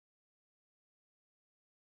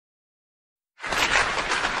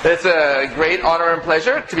It's a great honor and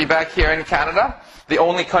pleasure to be back here in Canada, the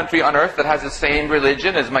only country on earth that has the same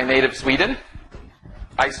religion as my native Sweden,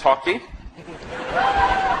 ice hockey.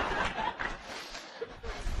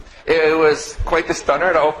 It was quite the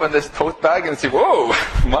stunner to open this tote bag and see, whoa,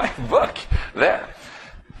 my book there.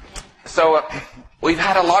 So we've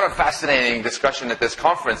had a lot of fascinating discussion at this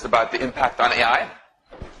conference about the impact on AI.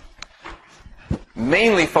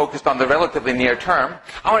 Mainly focused on the relatively near term.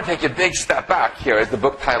 I want to take a big step back here, as the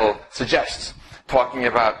book title suggests, talking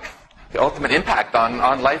about the ultimate impact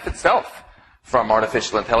on life itself from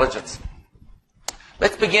artificial intelligence.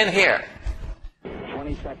 Let's begin here.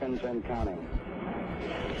 20 seconds and counting.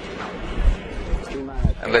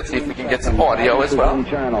 And let's see if we can get some audio as well.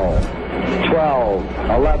 12,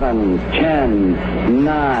 11, 10,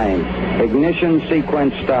 9. Ignition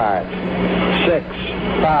sequence starts. 6,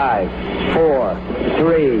 5, 4,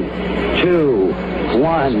 3, 2,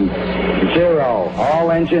 1, 0.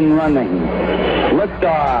 All engine running.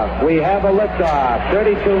 Liftoff. We have a liftoff.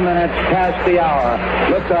 32 minutes past the hour.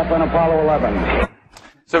 Liftoff on Apollo 11.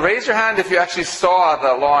 So raise your hand if you actually saw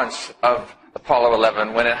the launch of Apollo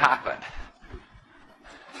 11 when it happened.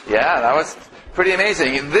 Yeah, that was pretty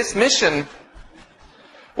amazing. This mission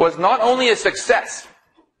was not only a success,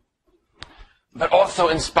 but also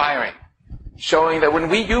inspiring, showing that when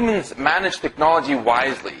we humans manage technology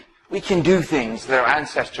wisely, we can do things that our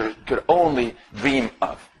ancestors could only dream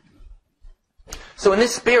of. So in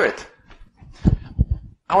this spirit,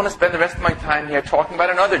 I want to spend the rest of my time here talking about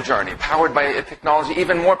another journey powered by a technology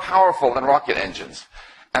even more powerful than rocket engines,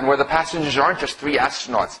 and where the passengers aren't just 3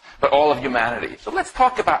 astronauts, but all of humanity. So let's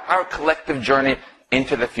talk about our collective journey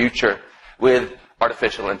into the future with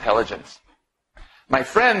artificial intelligence. My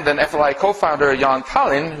friend and FLI co-founder Jan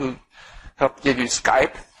Kalin, who helped give you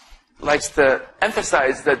Skype, likes to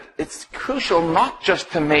emphasize that it's crucial not just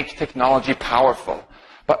to make technology powerful,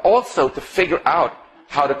 but also to figure out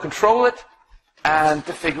how to control it and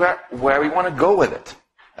to figure out where we want to go with it.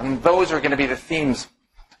 And those are going to be the themes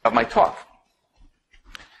of my talk.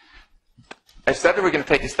 I said that we're going to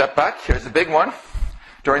take a step back. Here's a big one.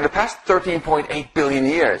 During the past 13.8 billion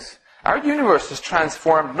years, our universe has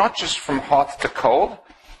transformed not just from hot to cold,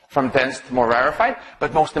 from dense to more rarefied,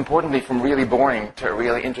 but most importantly, from really boring to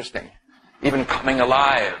really interesting. Even coming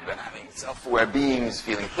alive and having self-aware beings,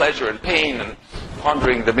 feeling pleasure and pain, and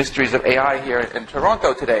pondering the mysteries of AI here in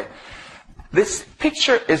Toronto today. This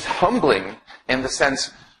picture is humbling in the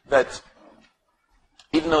sense that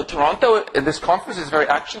even though Toronto, this conference is very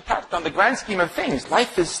action-packed, on the grand scheme of things,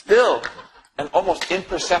 life is still an almost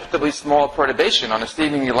imperceptibly small perturbation on a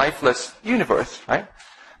seemingly lifeless universe, right?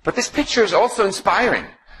 But this picture is also inspiring,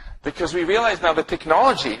 because we realize now that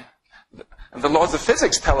technology and the laws of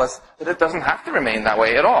physics tell us that it doesn't have to remain that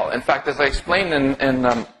way at all. In fact, as I explained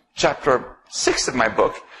in chapter 6 of my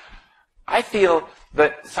book, I feel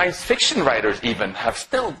that science fiction writers even have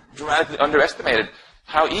still dramatically underestimated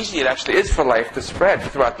how easy it actually is for life to spread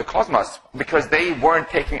throughout the cosmos, because they weren't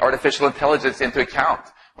taking artificial intelligence into account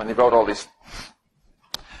when they wrote all these.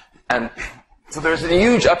 And so there's a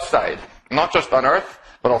huge upside, not just on Earth,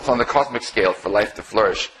 but also on the cosmic scale for life to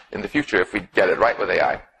flourish in the future if we get it right with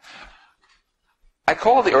AI. I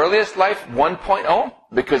call the earliest life 1.0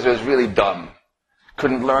 because it was really dumb.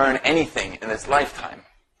 Couldn't learn anything in its lifetime.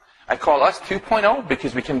 I call us 2.0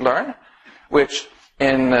 because we can learn, which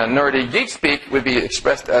in nerdy geek speak would be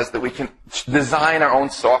expressed as that we can design our own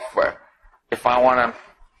software. If I want to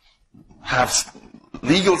have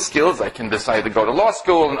legal skills, I can decide to go to law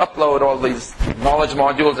school and upload all these knowledge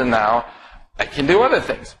modules, and now I can do other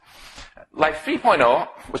things. Life 3.0,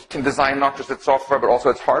 which can design not just its software but also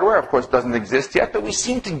its hardware, of course doesn't exist yet, but we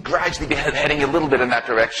seem to gradually be heading a little bit in that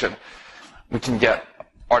direction. We can get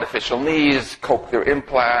artificial knees, cochlear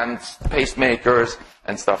implants, pacemakers,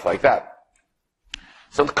 and stuff like that.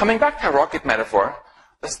 So coming back to our rocket metaphor,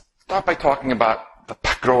 let's start by talking about the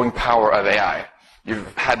growing power of AI.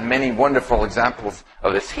 You've had many wonderful examples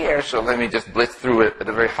of this here, so let me just blitz through it at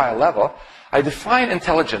a very high level. I define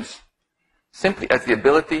intelligence simply as the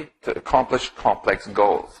ability to accomplish complex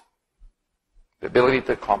goals. The ability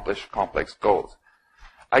to accomplish complex goals.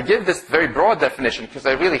 I give this very broad definition because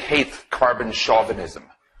I really hate carbon chauvinism.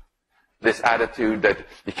 This attitude that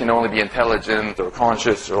you can only be intelligent or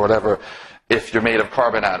conscious or whatever if you're made of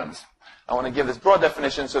carbon atoms. I want to give this broad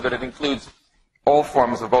definition so that it includes all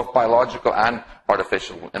forms of both biological and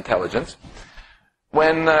artificial intelligence.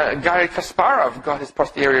 When Garry Kasparov got his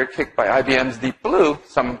posterior kicked by IBM's Deep Blue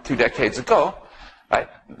some 2 decades ago, right,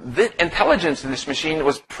 the intelligence in this machine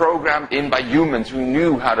was programmed in by humans who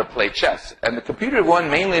knew how to play chess. And the computer won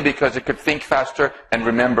mainly because it could think faster and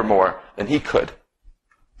remember more than he could.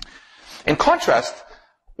 In contrast,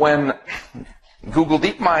 when Google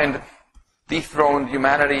DeepMind dethroned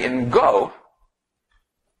humanity in Go,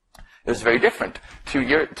 it was very different.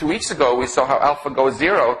 2 weeks ago, we saw how AlphaGo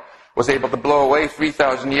 0 was able to blow away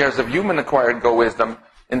 3,000 years of human-acquired Go wisdom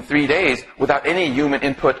in 3 days without any human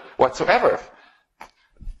input whatsoever.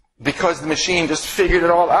 Because the machine just figured it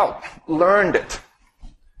all out, learned it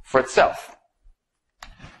for itself.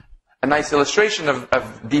 A nice illustration of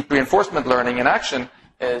deep reinforcement learning in action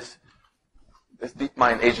is this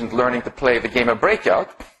DeepMind agent learning to play the game of Breakout.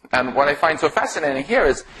 And what I find so fascinating here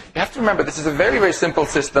is, you have to remember, this is a very, very simple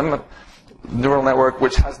system, a neural network,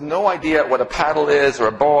 which has no idea what a paddle is, or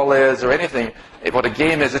a ball is, or anything, what a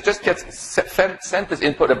game is. It just gets sent as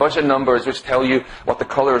input a bunch of numbers which tell you what the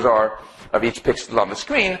colors are of each pixel on the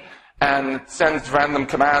screen, and sends random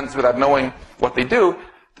commands without knowing what they do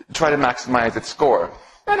to try to maximize its score.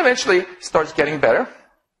 And eventually starts getting better.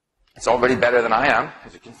 It's already better than I am,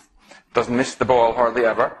 as you can see. Doesn't miss the ball hardly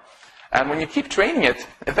ever. And when you keep training it,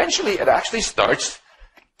 eventually it actually starts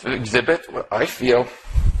to exhibit what I feel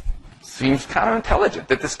seems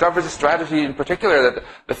counterintelligent. It discovers a strategy in particular that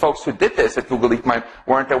the folks who did this at Google DeepMind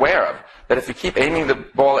weren't aware of. That if you keep aiming the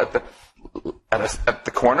ball at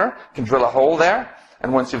the corner, you can drill a hole there,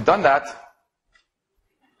 and once you've done that,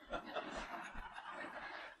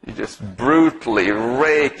 you just brutally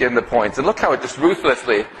rake in the points. And look how it just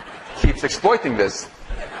ruthlessly keeps exploiting this.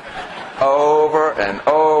 Over and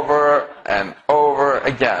over and over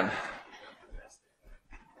again.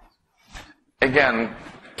 Again,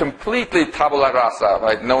 completely tabula rasa,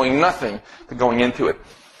 right? Knowing nothing going into it.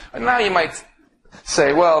 And now you might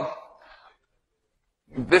say, well,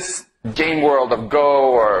 this game world of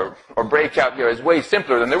Go or Breakout here is way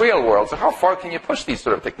simpler than the real world. So how far can you push these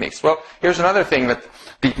sort of techniques? Well, here's another thing that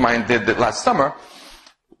DeepMind did last summer,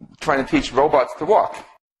 trying to teach robots to walk.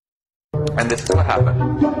 And this is what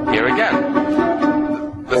happened. Here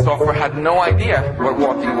again. The software had no idea what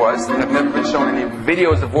walking was. It had never been shown any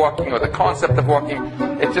videos of walking or the concept of walking.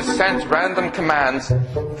 It just sent random commands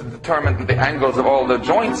to determine the angles of all the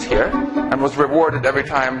joints here, and was rewarded every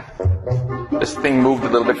time this thing moved a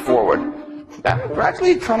little bit forward. And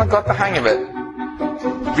gradually kind of got the hang of it,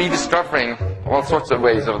 rediscovering all sorts of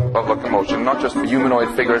ways of locomotion, not just for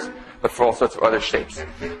humanoid figures, but for all sorts of other shapes.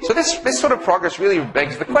 So this sort of progress really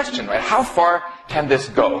begs the question, right? How far can this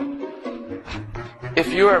go?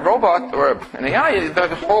 If you're a robot or an AI,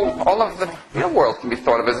 all of the real world can be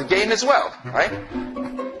thought of as a game as well, right?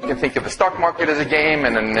 You can think of the stock market as a game,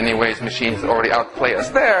 and in many ways machines already outplay us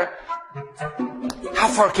there. How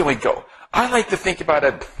far can we go? I like to think about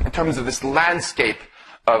it in terms of this landscape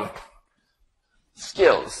of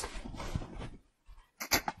skills.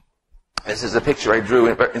 This is a picture I drew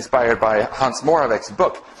inspired by Hans Moravec's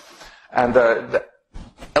book. And the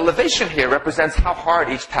elevation here represents how hard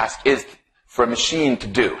each task is for a machine to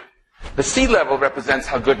do. The sea level represents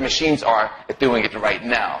how good machines are at doing it right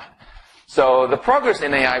now. So the progress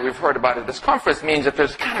in AI we've heard about at this conference means that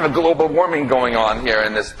there's kind of a global warming going on here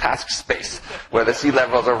in this task space where the sea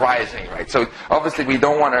levels are rising, right? So obviously we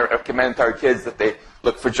don't want to recommend to our kids that they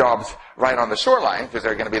look for jobs right on the shoreline because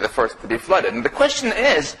they're going to be the first to be flooded. And the question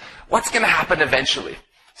is, what's going to happen eventually?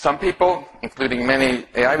 Some people, including many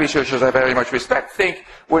AI researchers I very much respect, think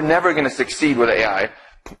we're never going to succeed with AI,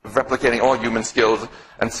 replicating all human skills,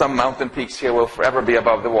 and some mountain peaks here will forever be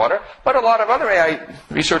above the water. But a lot of other AI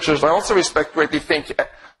researchers I also respect greatly think that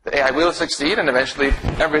AI will succeed, and eventually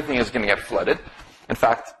everything is going to get flooded. In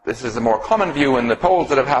fact, this is a more common view in the polls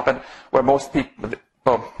that have happened, where most people,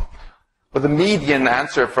 well, the median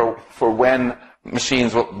answer for when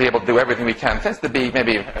machines will be able to do everything we can tends to be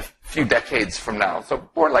maybe a few decades from now. So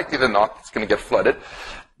more likely than not, it's going to get flooded.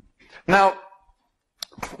 Now,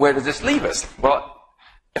 where does this leave us? Well,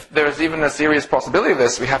 if there's even a serious possibility of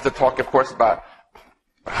this, we have to talk, of course, about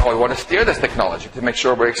how we want to steer this technology to make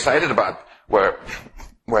sure we're excited about where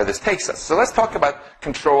this takes us. So let's talk about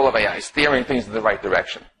control of AI, steering things in the right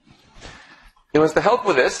direction. It was to help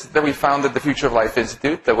with this that we founded the Future of Life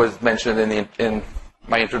Institute that was mentioned in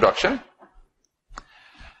my introduction.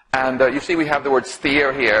 And you see we have the word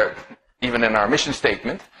steer here, even in our mission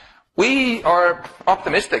statement. We are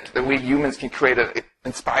optimistic that we humans can create an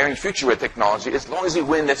inspiring future with technology as long as we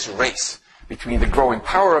win this race between the growing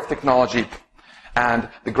power of technology and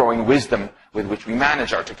the growing wisdom with which we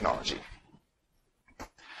manage our technology.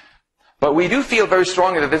 But we do feel very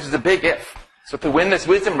strongly that this is a big if. So to win this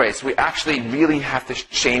wisdom race, we actually really have to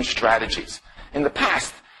change strategies. In the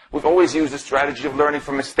past, we've always used the strategy of learning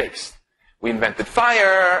from mistakes. We invented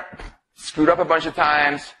fire, screwed up a bunch of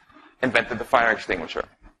times, invented the fire extinguisher.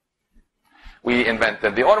 We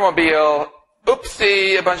invented the automobile,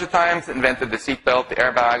 oopsie a bunch of times, invented the seatbelt, the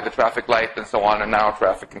airbag, the traffic light, and so on, and now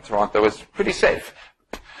traffic in Toronto is pretty safe.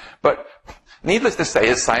 But needless to say,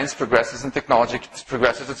 as science progresses and technology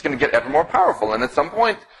progresses, it's going to get ever more powerful. And at some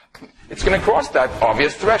point, it's going to cross that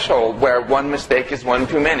obvious threshold where one mistake is one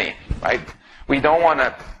too many, right? We don't want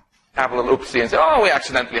to have a little oopsie and say, oh, we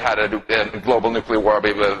accidentally had a global nuclear war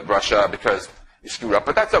with Russia because we screwed up.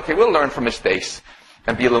 But that's okay. We'll learn from mistakes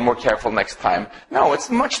and be a little more careful next time. No, it's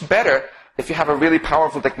much better if you have a really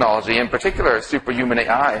powerful technology, in particular superhuman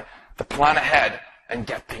AI, to plan ahead and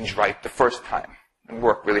get things right the first time and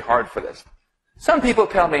work really hard for this. Some people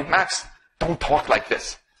tell me, Max, don't talk like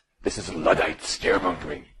this. This is Luddite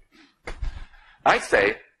scaremongering. I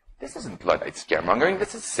say, this isn't Luddite scaremongering,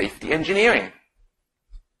 this is safety engineering.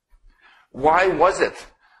 Why was it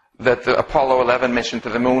that the Apollo 11 mission to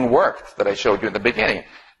the moon worked that I showed you in the beginning?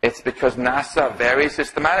 It's because NASA very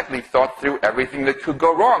systematically thought through everything that could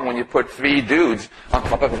go wrong when you put 3 dudes on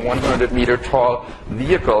top of a 100-meter-tall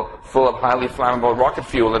vehicle full of highly flammable rocket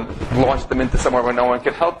fuel and launched them into somewhere where no one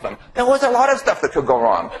could help them. There was a lot of stuff that could go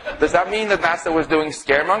wrong. Does that mean that NASA was doing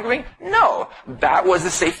scaremongering? No. That was the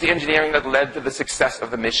safety engineering that led to the success of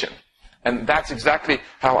the mission. And that's exactly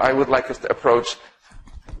how I would like us to approach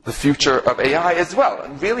the future of AI as well,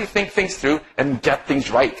 and really think things through and get things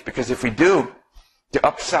right. Because if we do, the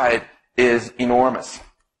upside is enormous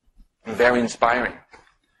and very inspiring.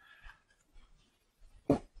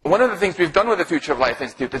 One of the things we've done with the Future of Life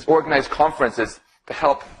Institute is organize conferences to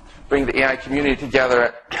help bring the AI community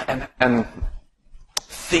together and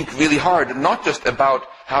think really hard, not just about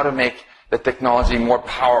how to make the technology more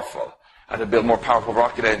powerful, how to build more powerful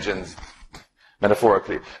rocket engines,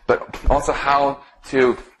 metaphorically, but also how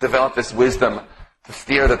to develop this wisdom to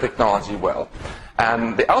steer the technology well.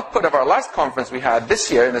 And the output of our last conference we had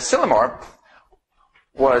this year in Asilomar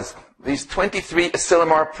was these 23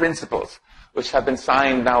 Asilomar principles, which have been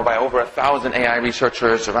signed now by over 1,000 AI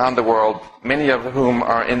researchers around the world, many of whom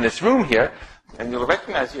are in this room here. And you'll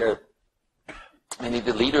recognize here many of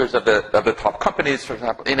the leaders of the top companies, for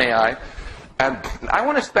example, in AI. And I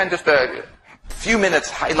want to spend just a few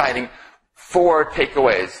minutes highlighting 4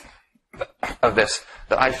 takeaways of this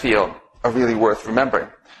that I feel are really worth remembering.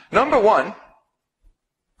 Number 1,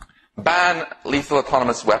 ban lethal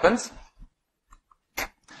autonomous weapons.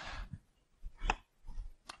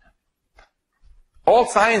 All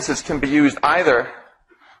sciences can be used either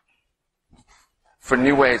for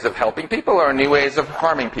new ways of helping people or new ways of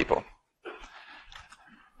harming people.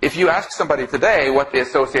 If you ask somebody today what they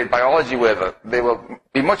associate biology with, they will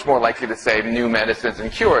be much more likely to say new medicines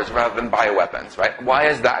and cures rather than bioweapons, right? Why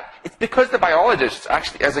is that? It's because the biologists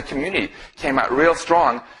actually, as a community, came out real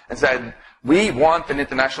strong and said, we want an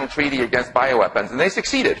international treaty against bioweapons, and they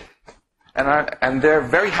succeeded. And they're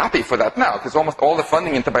very happy for that now, because almost all the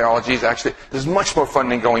funding into biology is actually, there's much more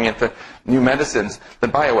funding going into new medicines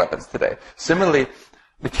than bioweapons today. Similarly,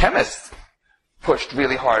 the chemists pushed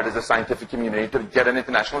really hard as a scientific community to get an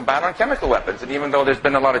international ban on chemical weapons. And even though there's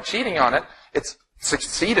been a lot of cheating on it, it's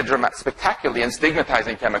succeeded spectacularly in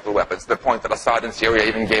stigmatizing chemical weapons to the point that Assad in Syria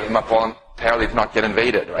even gave them up voluntarily to not get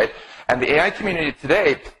invaded, right? And the AI community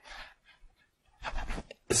today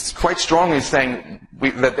is quite strongly saying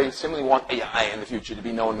that they simply want AI in the future to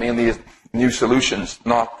be known mainly as new solutions,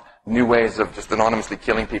 not new ways of just anonymously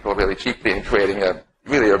killing people really cheaply and creating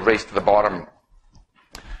really a race to the bottom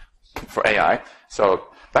for AI. So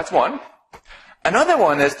that's one. Another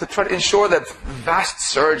one is to try to ensure that vast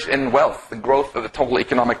surge in wealth, the growth of the total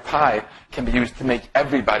economic pie, can be used to make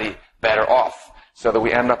everybody better off, so that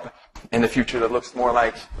we end up in the future that looks more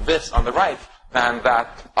like this on the right than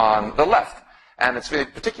that on the left. And it's really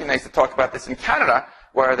particularly nice to talk about this in Canada,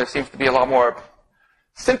 where there seems to be a lot more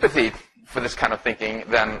sympathy for this kind of thinking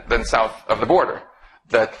than south of the border.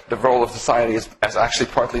 That the role of society is actually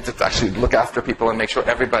partly to actually look after people and make sure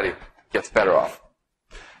everybody gets better off.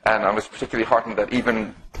 And I was particularly heartened that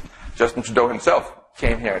even Justin Trudeau himself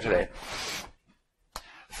came here today.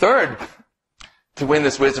 Third, to win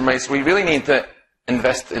this wisdom race, we really need to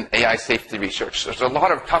invest in AI safety research. There's a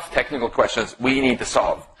lot of tough technical questions we need to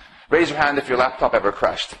solve. Raise your hand if your laptop ever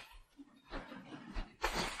crashed.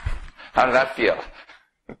 How did that feel?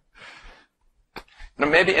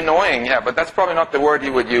 Maybe annoying, yeah, but that's probably not the word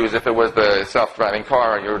you would use if it was the self-driving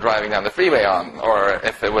car you were driving down the freeway on, or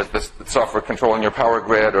if it was the software controlling your power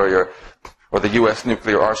grid or the U.S.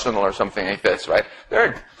 nuclear arsenal or something like this, right?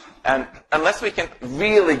 Third, and unless we can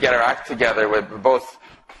really get our act together with both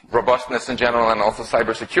robustness in general and also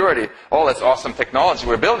cybersecurity, all this awesome technology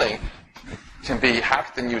we're building can be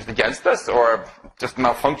hacked and used against us or just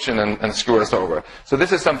malfunction and screw us over. So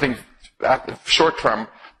this is something short-term,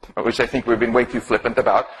 which I think we've been way too flippant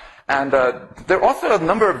about. And there are also a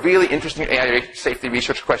number of really interesting AI safety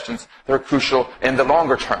research questions that are crucial in the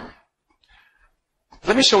longer term.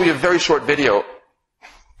 Let me show you a very short video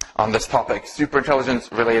on this topic,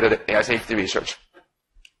 superintelligence-related AI safety research.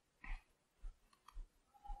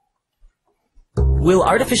 Will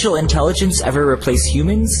artificial intelligence ever replace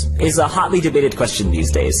humans? Is a hotly debated question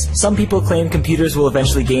these days. Some people claim computers will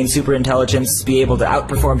eventually gain superintelligence, be able to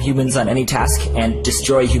outperform humans on any task, and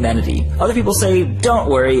destroy humanity. Other people say,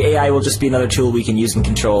 don't worry, AI will just be another tool we can use and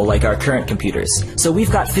control like our current computers. So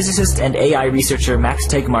we've got physicist and AI researcher Max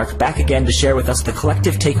Tegmark back again to share with us the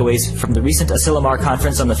collective takeaways from the recent Asilomar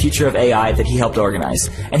conference on the future of AI that he helped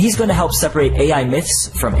organize. And he's going to help separate AI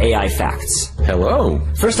myths from AI facts. Hello.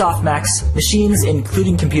 First off, Max, machines,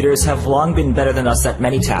 including computers, have long been better than us at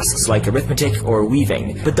many tasks like arithmetic or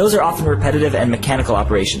weaving, but those are often repetitive and mechanical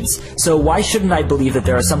operations. So why shouldn't I believe that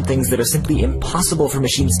there are some things that are simply impossible for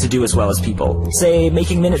machines to do as well as people? Say,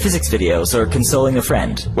 making minute physics videos or consoling a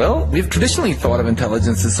friend. Well, we've traditionally thought of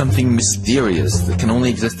intelligence as something mysterious that can only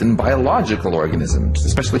exist in biological organisms,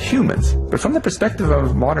 especially humans. But from the perspective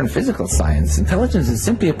of modern physical science, intelligence is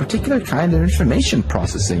simply a particular kind of information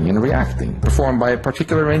processing and reacting, performed by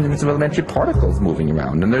particular arrangements of elementary particles moving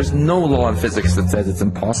around, and there's no law in physics that says it's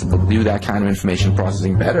impossible to do that kind of information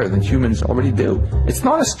processing better than humans already do. It's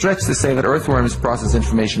not a stretch to say that earthworms process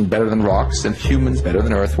information better than rocks and humans better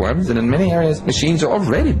than earthworms, and in many areas machines are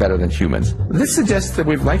already better than humans. This suggests that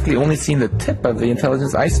we've likely only seen the tip of the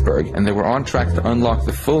intelligence iceberg, and that we're on track to unlock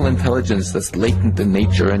the full intelligence that's latent in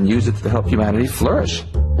nature and use it to help humanity flourish,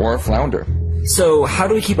 or flounder. So how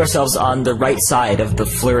do we keep ourselves on the right side of the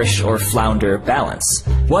flourish or flounder balance?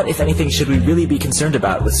 What, if anything, should we really be concerned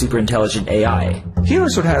about with superintelligent AI?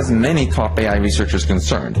 Here's what has many top AI researchers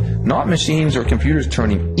concerned. Not machines or computers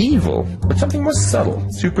turning evil, but something more subtle.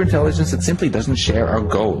 Superintelligence that simply doesn't share our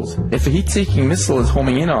goals. If a heat-seeking missile is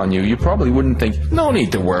homing in on you, you probably wouldn't think, no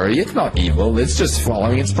need to worry, it's not evil, it's just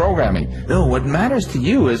following its programming. No, what matters to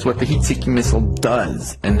you is what the heat-seeking missile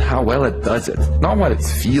does, and how well it does it. Not what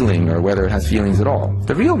it's feeling or whether it has feelings at all.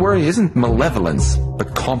 The real worry isn't malevolence,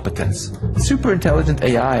 but competence. Superintelligent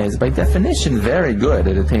AI is by definition very good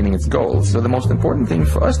at attaining its goals, so the most important thing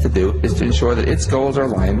for us to do is to ensure that its goals are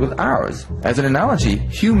aligned with ours. As an analogy,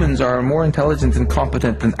 humans are more intelligent and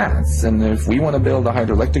competent than ants, and if we want to build a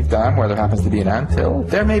hydroelectric dam where there happens to be an anthill,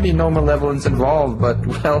 there may be no malevolence involved, but,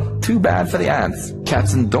 well, too bad for the ants.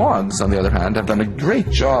 Cats and dogs, on the other hand, have done a great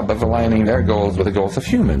job of aligning their goals with the goals of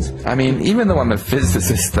humans. I mean, even though I'm a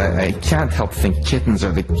physicist, I can't help think kittens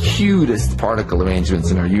are the cutest particle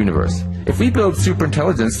arrangements in our universe. If we build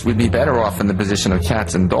superintelligence, we'd be better off in the position of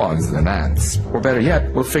cats and dogs than ants. Or better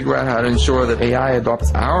yet, we'll figure out how to ensure that AI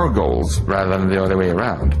adopts our goals rather than the other way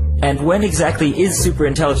around. And when exactly is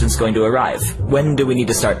superintelligence going to arrive? When do we need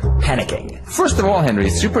to start panicking? First of all, Henry,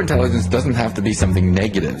 superintelligence doesn't have to be something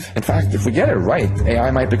negative. In fact, if we get it right,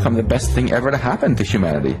 AI might become the best thing ever to happen to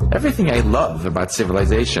humanity. Everything I love about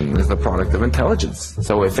civilization is the product of intelligence.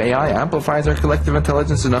 So if AI amplifies our collective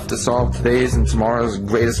intelligence enough to solve today's and tomorrow's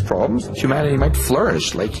greatest problems, humanity might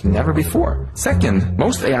flourish like never before. Second,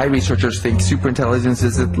 most AI researchers think superintelligence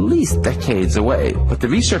is at least decades away, but the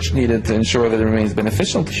research needed to ensure that it remains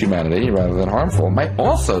beneficial to humanity rather than harmful might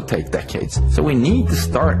also take decades. So we need to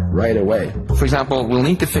start right away. For example, we'll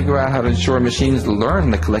need to figure out how to ensure machines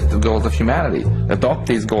learn the collective goals of humanity, adopt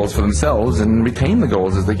these goals for themselves, and retain the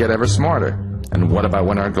goals as they get ever smarter. And what about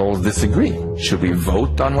when our goals disagree? Should we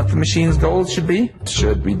vote on what the machine's goals should be?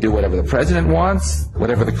 Should we do whatever the president wants?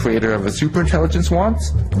 Whatever the creator of the superintelligence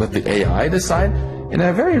wants? Let the AI decide? In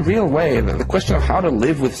a very real way, the question of how to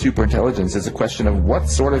live with superintelligence is a question of what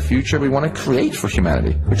sort of future we want to create for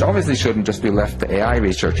humanity, which obviously shouldn't just be left to AI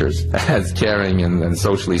researchers, as caring and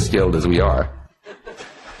socially skilled as we are.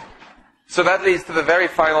 So that leads to the very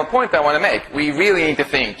final point I want to make. We really need to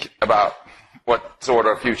think about what sort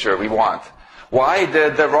of future we want. Why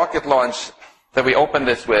did the rocket launch that we opened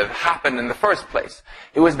this with happen in the first place?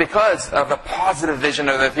 It was because of a positive vision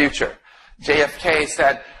of the future. JFK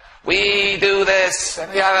said, we do this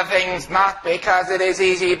and the other things not because it is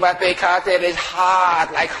easy, but because it is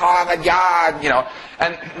hard, like Harvard Yard, you know.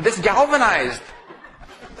 And this galvanized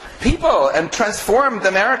people and transformed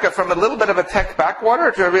America from a little bit of a tech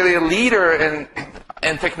backwater to really a leader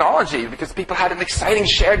in technology, because people had an exciting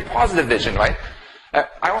shared positive vision, right?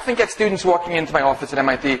 I often get students walking into my office at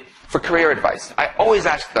MIT for career advice. I always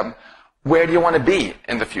ask them, where do you want to be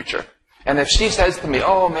in the future? And if she says to me,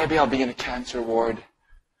 oh, maybe I'll be in a cancer ward,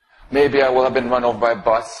 maybe I will have been run over by a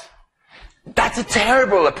bus, that's a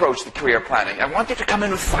terrible approach to career planning. I want you to come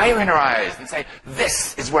in with fire in her eyes and say,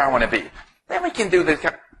 this is where I want to be. Then we can do this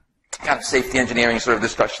kind of safety engineering sort of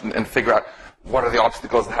discussion and figure out what are the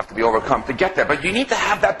obstacles that have to be overcome to get there. But you need to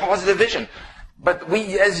have that positive vision. But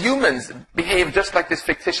we, as humans, behave just like this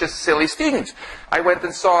fictitious, silly student. I went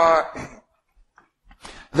and saw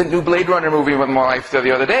the new Blade Runner movie with my wife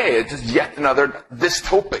the other day. It's just yet another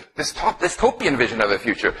dystopian vision of the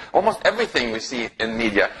future. Almost everything we see in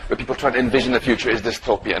media where people try to envision the future is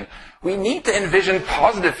dystopian. We need to envision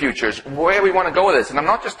positive futures, where we want to go with this. And I'm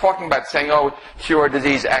not just talking about saying, oh, cure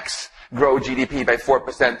disease X, grow GDP by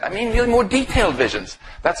 4%. I mean, really more detailed visions.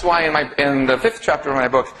 That's why in the 5th chapter of my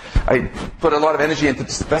book, I put a lot of energy into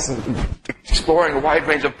exploring a wide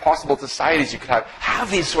range of possible societies you could have.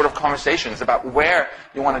 Have these sort of conversations about where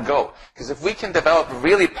you want to go. Because if we can develop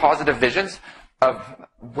really positive visions of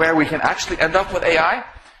where we can actually end up with AI,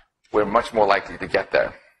 we're much more likely to get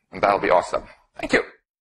there. And that'll be awesome. Thank you.